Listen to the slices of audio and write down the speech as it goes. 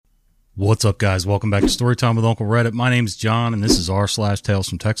What's up, guys? Welcome back to Storytime with Uncle Reddit. My name's John, and this is r/Tales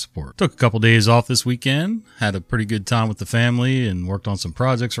from Tech Support. Took a couple days off this weekend, had a pretty good time with the family, and worked on some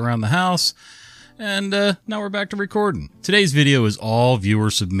projects around the house. And now we're back to recording. Today's video is all viewer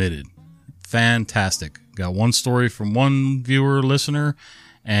submitted. Fantastic. Got one story from one viewer listener,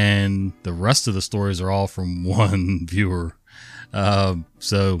 and the rest of the stories are all from one viewer.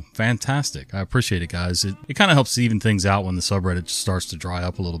 So fantastic. I appreciate it, guys. It kind of helps even things out when the subreddit starts to dry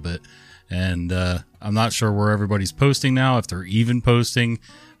up a little bit. And I'm not sure where everybody's posting now, if they're even posting,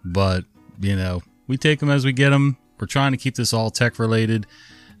 but you know, we take them as we get them. We're trying to keep this all tech related.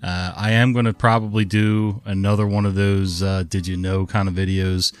 I am going to probably do another one of those did you know kind of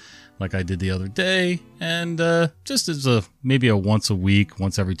videos like I did the other day, and just as maybe a once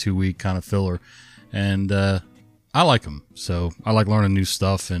every 2 week kind of filler. And I like them, so I like learning new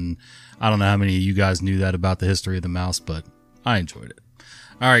stuff, and I don't know how many of you guys knew that about the history of the mouse, but I enjoyed it.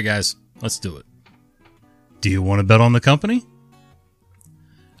 All right, guys, let's do it. Do you want to bet on the company?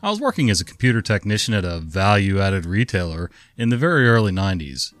 I was working as a computer technician at a value-added retailer in the very early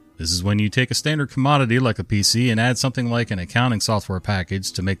 90s. This is when you take a standard commodity like a PC and add something like an accounting software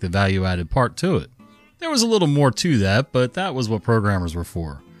package to make the value-added part to it. There was a little more to that, but that was what programmers were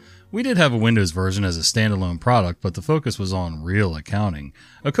for. We did have a Windows version as a standalone product, but the focus was on real accounting,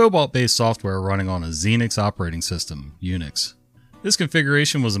 a COBOL-based software running on a Xenix operating system, Unix. This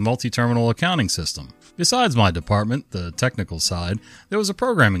configuration was a multi-terminal accounting system. Besides my department, the technical side, there was a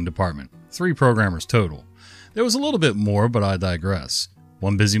programming department, 3 programmers total. There was a little bit more, but I digress.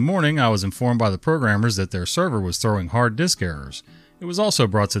 One busy morning, I was informed by the programmers that their server was throwing hard disk errors. It was also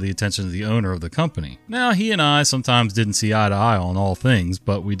brought to the attention of the owner of the company. Now, he and I sometimes didn't see eye to eye on all things,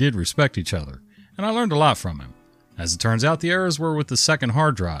 but we did respect each other, and I learned a lot from him. As it turns out, the errors were with the second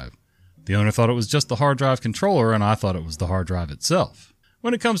hard drive. The owner thought it was just the hard drive controller, and I thought it was the hard drive itself.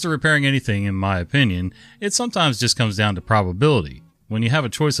 When it comes to repairing anything, in my opinion, it sometimes just comes down to probability. When you have a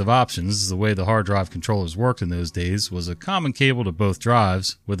choice of options, the way the hard drive controllers worked in those days was a common cable to both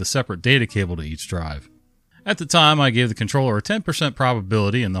drives, with a separate data cable to each drive. At the time, I gave the controller a 10%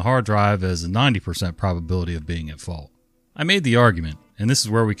 probability and the hard drive as a 90% probability of being at fault. I made the argument, and this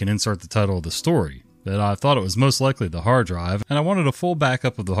is where we can insert the title of the story, that I thought it was most likely the hard drive, and I wanted a full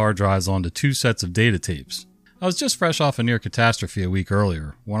backup of the hard drives onto 2 sets of data tapes. I was just fresh off a near catastrophe a week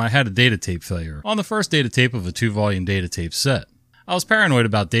earlier, when I had a data tape failure on the first data tape of a 2-volume data tape set. I was paranoid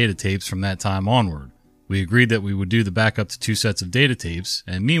about data tapes from that time onward. We agreed that we would do the backup to 2 sets of data tapes,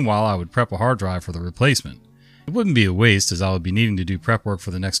 and meanwhile I would prep a hard drive for the replacement. It wouldn't be a waste, as I would be needing to do prep work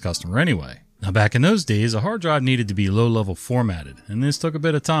for the next customer anyway. Now, back in those days, a hard drive needed to be low-level formatted, and this took a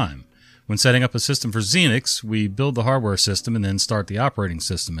bit of time. When setting up a system for Xenix, we build the hardware system and then start the operating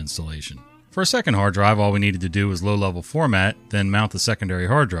system installation. For a second hard drive, all we needed to do was low-level format, then mount the secondary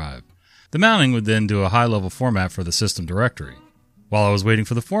hard drive. The mounting would then do a high-level format for the system directory. While I was waiting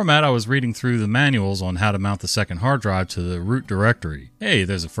for the format, I was reading through the manuals on how to mount the second hard drive to the root directory. Hey,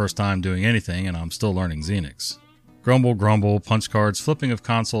 there's a first time doing anything, and I'm still learning Xenix. Grumble, punch cards, flipping of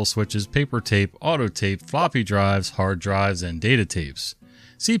console switches, paper tape, auto tape, floppy drives, hard drives, and data tapes.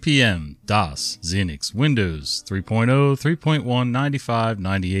 CP/M, DOS, Xenix, Windows, 3.0, 3.1, 95,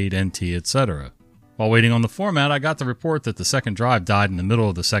 98, NT, etc. While waiting on the format, I got the report that the second drive died in the middle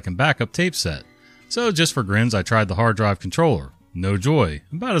of the second backup tape set. So just for grins, I tried the hard drive controller. No joy,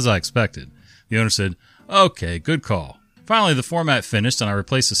 about as I expected. The owner said, "Okay, good call." Finally, the format finished and I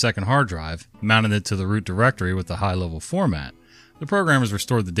replaced the second hard drive, mounted it to the root directory with the high-level format. The programmers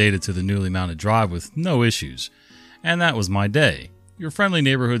restored the data to the newly mounted drive with no issues. And that was my day. Your friendly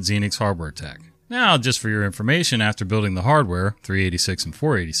neighborhood Xenix hardware tech. Now, just for your information, after building the hardware, 386 and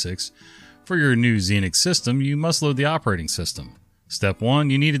 486, for your new Xenix system, you must load the operating system. Step 1,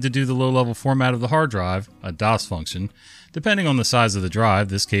 you needed to do the low-level format of the hard drive, a DOS function, depending on the size of the drive,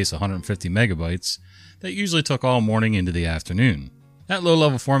 this case 150 megabytes, that usually took all morning into the afternoon. That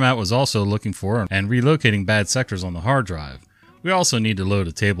low-level format was also looking for and relocating bad sectors on the hard drive. We also need to load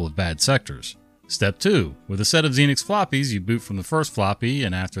a table of bad sectors. Step 2. With a set of Xenix floppies, you boot from the first floppy,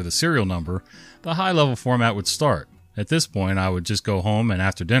 and after the serial number, the high-level format would start. At this point, I would just go home and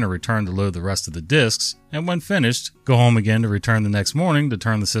after dinner return to load the rest of the disks, and when finished, go home again to return the next morning to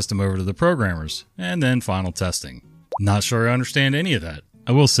turn the system over to the programmers, and then final testing. Not sure I understand any of that.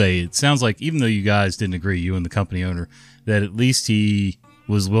 I will say, it sounds like even though you guys didn't agree, you and the company owner, that at least he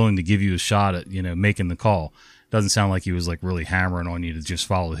was willing to give you a shot at, making the call. Doesn't sound like he was really hammering on you to just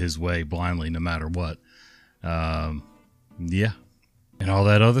follow his way blindly no matter what. Yeah. And all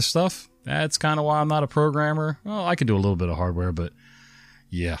that other stuff, that's kind of why I'm not a programmer. Well, I could do a little bit of hardware, but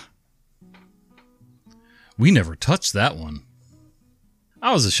yeah. We never touched that one.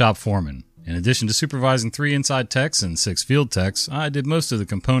 I was a shop foreman. In addition to supervising 3 inside techs and 6 field techs, I did most of the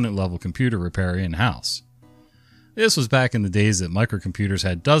component level computer repair in-house. This was back in the days that microcomputers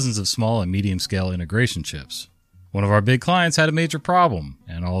had dozens of small and medium scale integration chips. One of our big clients had a major problem,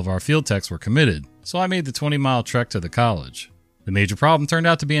 and all of our field techs were committed, so I made the 20-mile trek to the college. The major problem turned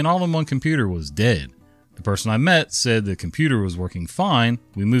out to be an all-in-one computer was dead. The person I met said the computer was working fine.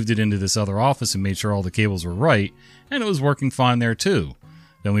 We moved it into this other office and made sure all the cables were right, and it was working fine there too.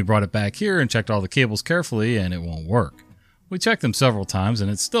 Then we brought it back here and checked all the cables carefully, and it won't work. We checked them several times, and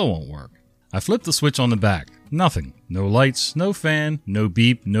it still won't work. I flipped the switch on the back. Nothing. No lights, no fan, no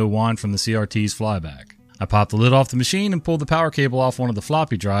beep, no whine from the CRT's flyback. I popped the lid off the machine and pulled the power cable off one of the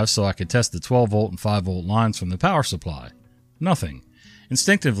floppy drives so I could test the 12-volt and 5-volt lines from the power supply. Nothing.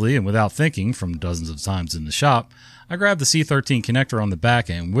 Instinctively and without thinking, from dozens of times in the shop, I grabbed the C13 connector on the back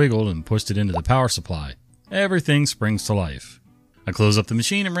and wiggled and pushed it into the power supply. Everything springs to life. I closed up the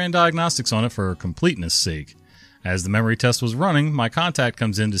machine and ran diagnostics on it for completeness' sake. As the memory test was running, my contact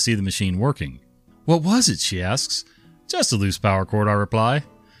comes in to see the machine working. "What was it?" she asks. "Just a loose power cord," I reply.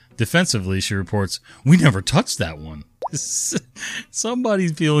 Defensively, she reports, "We never touched that one."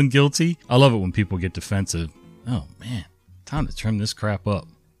 Somebody's feeling guilty. I love it when people get defensive. Oh man, time to trim this crap up.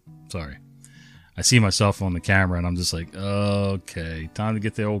 Sorry. I see myself on the camera and I'm just like, okay, time to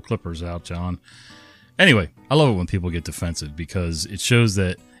get the old clippers out, John. Anyway, I love it when people get defensive because it shows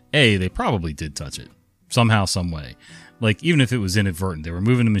that, A, they probably did touch it. Somehow, some way. Like, even if it was inadvertent, they were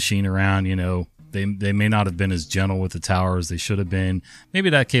moving the machine around, you know, they may not have been as gentle with the tower as they should have been. Maybe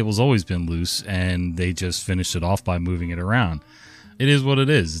that cable's always been loose and they just finished it off by moving it around. It is what it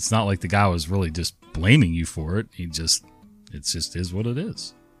is. It's not like the guy was really just blaming you for it. It just is what it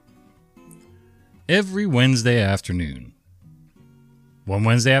is. Every Wednesday afternoon. One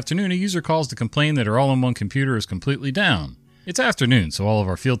Wednesday afternoon, a user calls to complain that her all-in-one computer is completely down. It's afternoon, so all of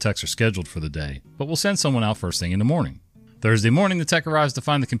our field techs are scheduled for the day, but we'll send someone out first thing in the morning. Thursday morning, the tech arrives to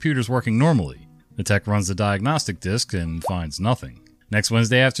find the computers working normally. The tech runs the diagnostic disk and finds nothing. Next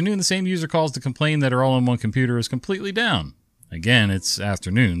Wednesday afternoon, the same user calls to complain that her all-in-one computer is completely down. Again, it's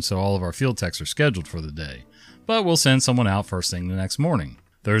afternoon, so all of our field techs are scheduled for the day, but we'll send someone out first thing the next morning.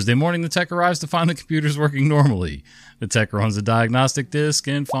 Thursday morning, the tech arrives to find the computers working normally. The tech runs the diagnostic disk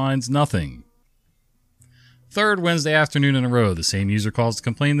and finds nothing. Third Wednesday afternoon in a row, the same user calls to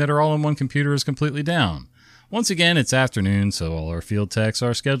complain that her all-in-one computer is completely down. Once again, it's afternoon, so all our field techs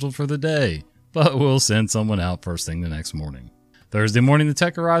are scheduled for the day, but we'll send someone out first thing the next morning. Thursday morning, the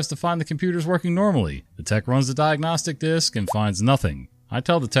tech arrives to find the computers working normally. The tech runs the diagnostic disk and finds nothing. I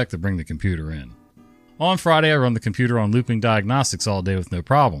tell the tech to bring the computer in. On Friday, I run the computer on looping diagnostics all day with no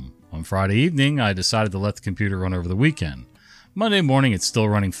problem. On Friday evening, I decided to let the computer run over the weekend. Monday morning, it's still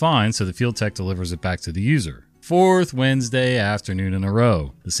running fine, so the field tech delivers it back to the user. Fourth Wednesday afternoon in a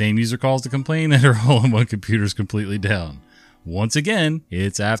row, the same user calls to complain that her all-in-one computer is completely down. Once again,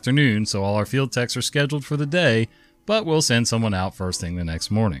 it's afternoon, so all our field techs are scheduled for the day, but we'll send someone out first thing the next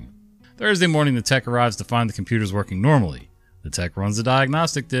morning. Thursday morning, the tech arrives to find the computers working normally. The tech runs the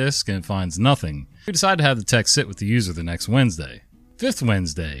diagnostic disk and finds nothing. We decide to have the tech sit with the user the next Wednesday. Fifth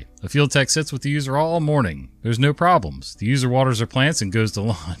Wednesday, a field tech sits with the user all morning. There's no problems. The user waters her plants and goes to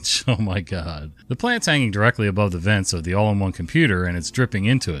lunch. Oh my god. The plant's hanging directly above the vents of the all-in-one computer and it's dripping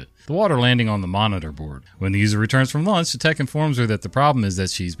into it. The water landing on the monitor board. When the user returns from lunch, the tech informs her that the problem is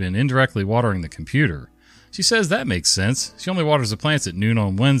that she's been indirectly watering the computer. She says that makes sense. She only waters the plants at noon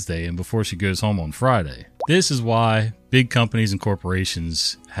on Wednesday and before she goes home on Friday. This is why big companies and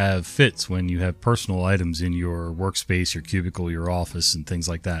corporations have fits when you have personal items in your workspace, your cubicle, your office, and things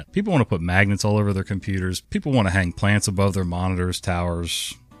like that. People want to put magnets all over their computers. People want to hang plants above their monitors,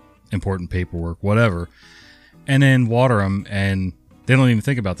 towers, important paperwork, whatever, and then water them, and they don't even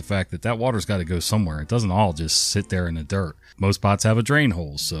think about the fact that that water's got to go somewhere. It doesn't all just sit there in the dirt. Most pots have a drain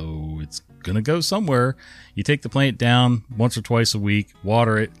hole, so it's going to go somewhere. You take the plant down once or twice a week,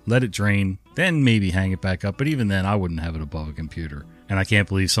 water it, let it drain, then maybe hang it back up. But even then, I wouldn't have it above a computer. And I can't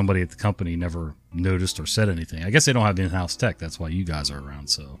believe somebody at the company never noticed or said anything. I guess they don't have in-house tech. That's why you guys are around.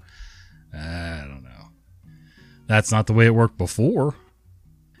 So, I don't know. That's not the way it worked before.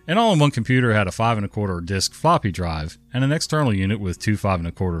 An all-in-one computer had a 5 1/4 disc floppy drive and an external unit with 2 5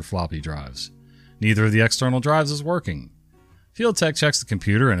 1/4 floppy drives. Neither of the external drives is working. Field tech checks the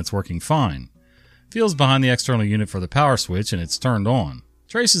computer and it's working fine. Feels behind the external unit for the power switch and it's turned on.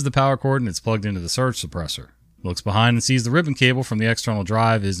 Traces the power cord and it's plugged into the surge suppressor. Looks behind and sees the ribbon cable from the external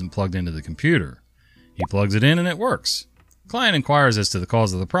drive isn't plugged into the computer. He plugs it in and it works. Client inquires as to the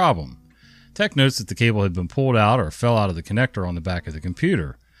cause of the problem. Tech notes that the cable had been pulled out or fell out of the connector on the back of the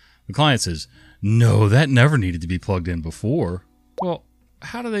computer. The client says, "No, that never needed to be plugged in before." Well,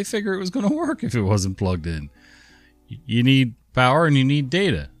 how do they figure it was going to work if it wasn't plugged in? You need power and you need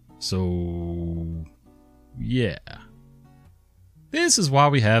data. So, yeah. This is why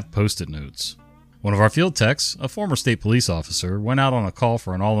we have Post-it notes. One of our field techs, a former state police officer, went out on a call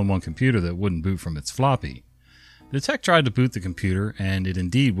for an all-in-one computer that wouldn't boot from its floppy. The tech tried to boot the computer, and it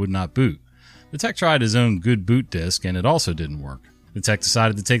indeed would not boot. The tech tried his own good boot disk, and it also didn't work. The tech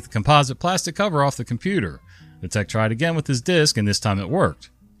decided to take the composite plastic cover off the computer. The tech tried again with his disk, and this time it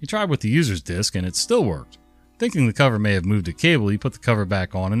worked. He tried with the user's disk, and it still worked. Thinking the cover may have moved a cable, he put the cover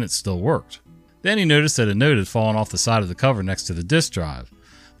back on, and it still worked. Then he noticed that a note had fallen off the side of the cover next to the disk drive.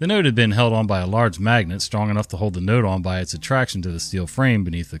 The note had been held on by a large magnet strong enough to hold the note on by its attraction to the steel frame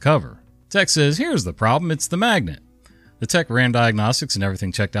beneath the cover. Tech says, "Here's the problem, it's the magnet." The tech ran diagnostics and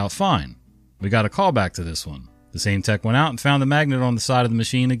everything checked out fine. We got a call back to this one. The same tech went out and found the magnet on the side of the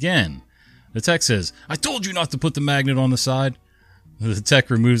machine again. The tech says, "I told you not to put the magnet on the side." The tech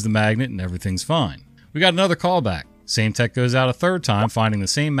removes the magnet and everything's fine. We got another call back. Same tech goes out a third time, finding the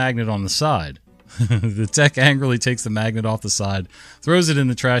same magnet on the side. The tech angrily takes the magnet off the side, throws it in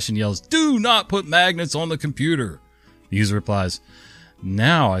the trash and yells, "Do not put magnets on the computer." The user replies,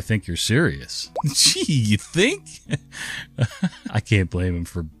 "Now I think you're serious." Gee, you think? I can't blame him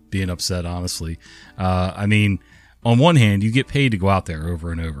for being upset, honestly. I mean, on one hand, you get paid to go out there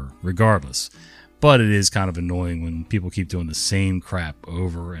over and over, regardless. But it is kind of annoying when people keep doing the same crap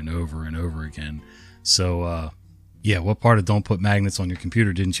over and over and over again. So, yeah, what part of don't put magnets on your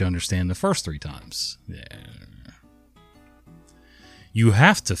computer didn't you understand the first 3 times? Yeah. You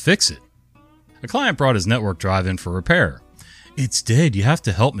have to fix it. A client brought his network drive in for repair. "It's dead. You have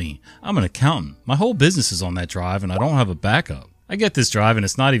to help me. I'm an accountant. My whole business is on that drive and I don't have a backup. I get this drive and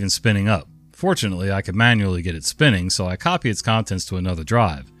it's not even spinning up. Fortunately, I could manually get it spinning, so I copy its contents to another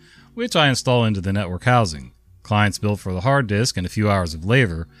drive, which I install into the network housing. Client's billed for the hard disk and a few hours of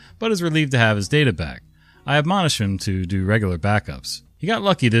labor, but is relieved to have his data back. I admonish him to do regular backups. He got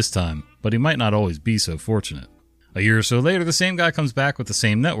lucky this time, but he might not always be so fortunate." A year or so later, the same guy comes back with the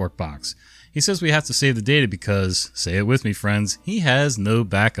same network box. He says we have to save the data because, say it with me friends, he has no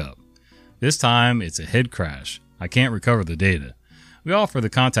backup. This time, it's a head crash. I can't recover the data. We offer the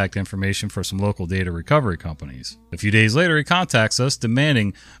contact information for some local data recovery companies. A few days later, he contacts us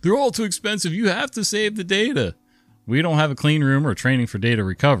demanding, "They're all too expensive, you have to save the data." We don't have a clean room or training for data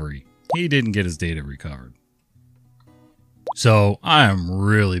recovery. He didn't get his data recovered. So, I am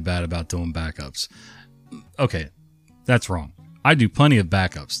really bad about doing backups. Okay, that's wrong. I do plenty of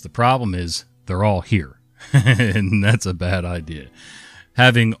backups. The problem is, they're all here. And that's a bad idea.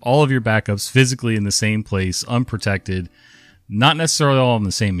 Having all of your backups physically in the same place, unprotected, not necessarily all on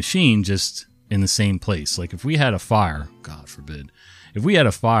the same machine, just in the same place. Like if we had a fire, God forbid, if we had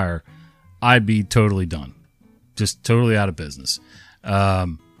a fire, I'd be totally done. Just totally out of business.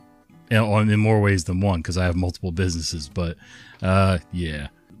 In more ways than one, because I have multiple businesses. But yeah.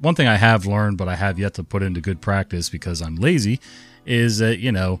 One thing I have learned, but I have yet to put into good practice because I'm lazy, is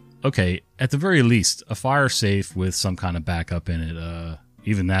that, okay, at the very least, a fire safe with some kind of backup in it.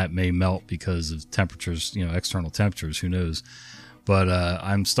 Even that may melt because of temperatures, external temperatures, who knows. But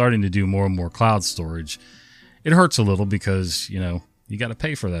I'm starting to do more and more cloud storage. It hurts a little because, you got to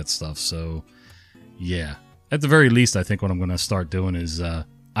pay for that stuff. So, yeah. At the very least, I think what I'm going to start doing is I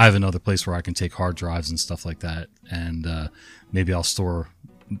have another place where I can take hard drives and stuff like that. And maybe I'll store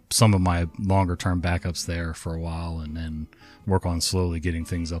some of my longer term backups there for a while and then work on slowly getting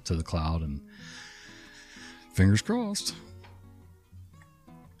things up to the cloud, and fingers crossed.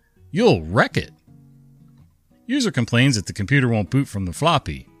 You'll wreck it. User complains that the computer won't boot from the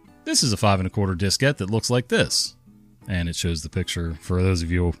floppy. This is a 5 1/4 diskette that looks like this. And it shows the picture for those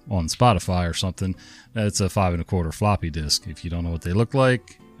of you on Spotify or something. That's a 5 1/4 floppy disk. If you don't know what they look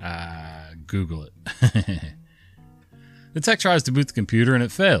like, Google it. The tech tries to boot the computer and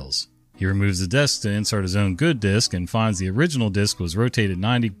it fails. He removes the disk to insert his own good disk and finds the original disk was rotated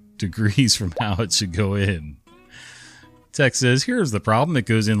 90 degrees from how it should go in. Tech says, "Here's the problem, it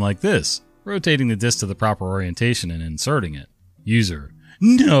goes in like this," rotating the disk to the proper orientation and inserting it. User,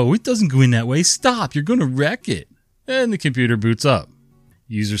 "No, it doesn't go in that way. Stop, you're going to wreck it." And the computer boots up.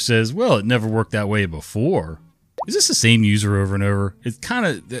 User says, "Well, it never worked that way before." Is this the same user over and over? It's kind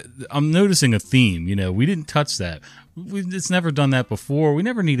of, I'm noticing a theme. We didn't touch that. It's never done that before. We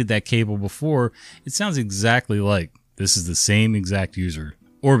never needed that cable before. It sounds exactly like this is the same exact user.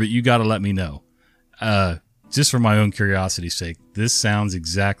 Orbit, you got to let me know. Just for my own curiosity's sake, this sounds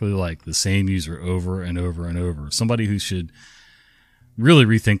exactly like the same user over and over and over. Somebody who should really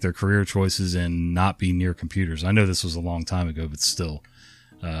rethink their career choices and not be near computers. I know this was a long time ago, but still.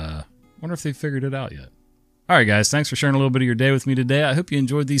 Wonder if they figured it out yet. All right, guys, thanks for sharing a little bit of your day with me today. I hope you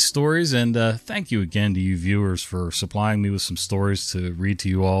enjoyed these stories, and thank you again to you viewers for supplying me with some stories to read to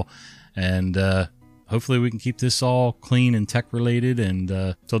you all. And hopefully we can keep this all clean and tech related. And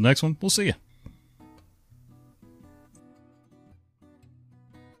till the next one, we'll see you.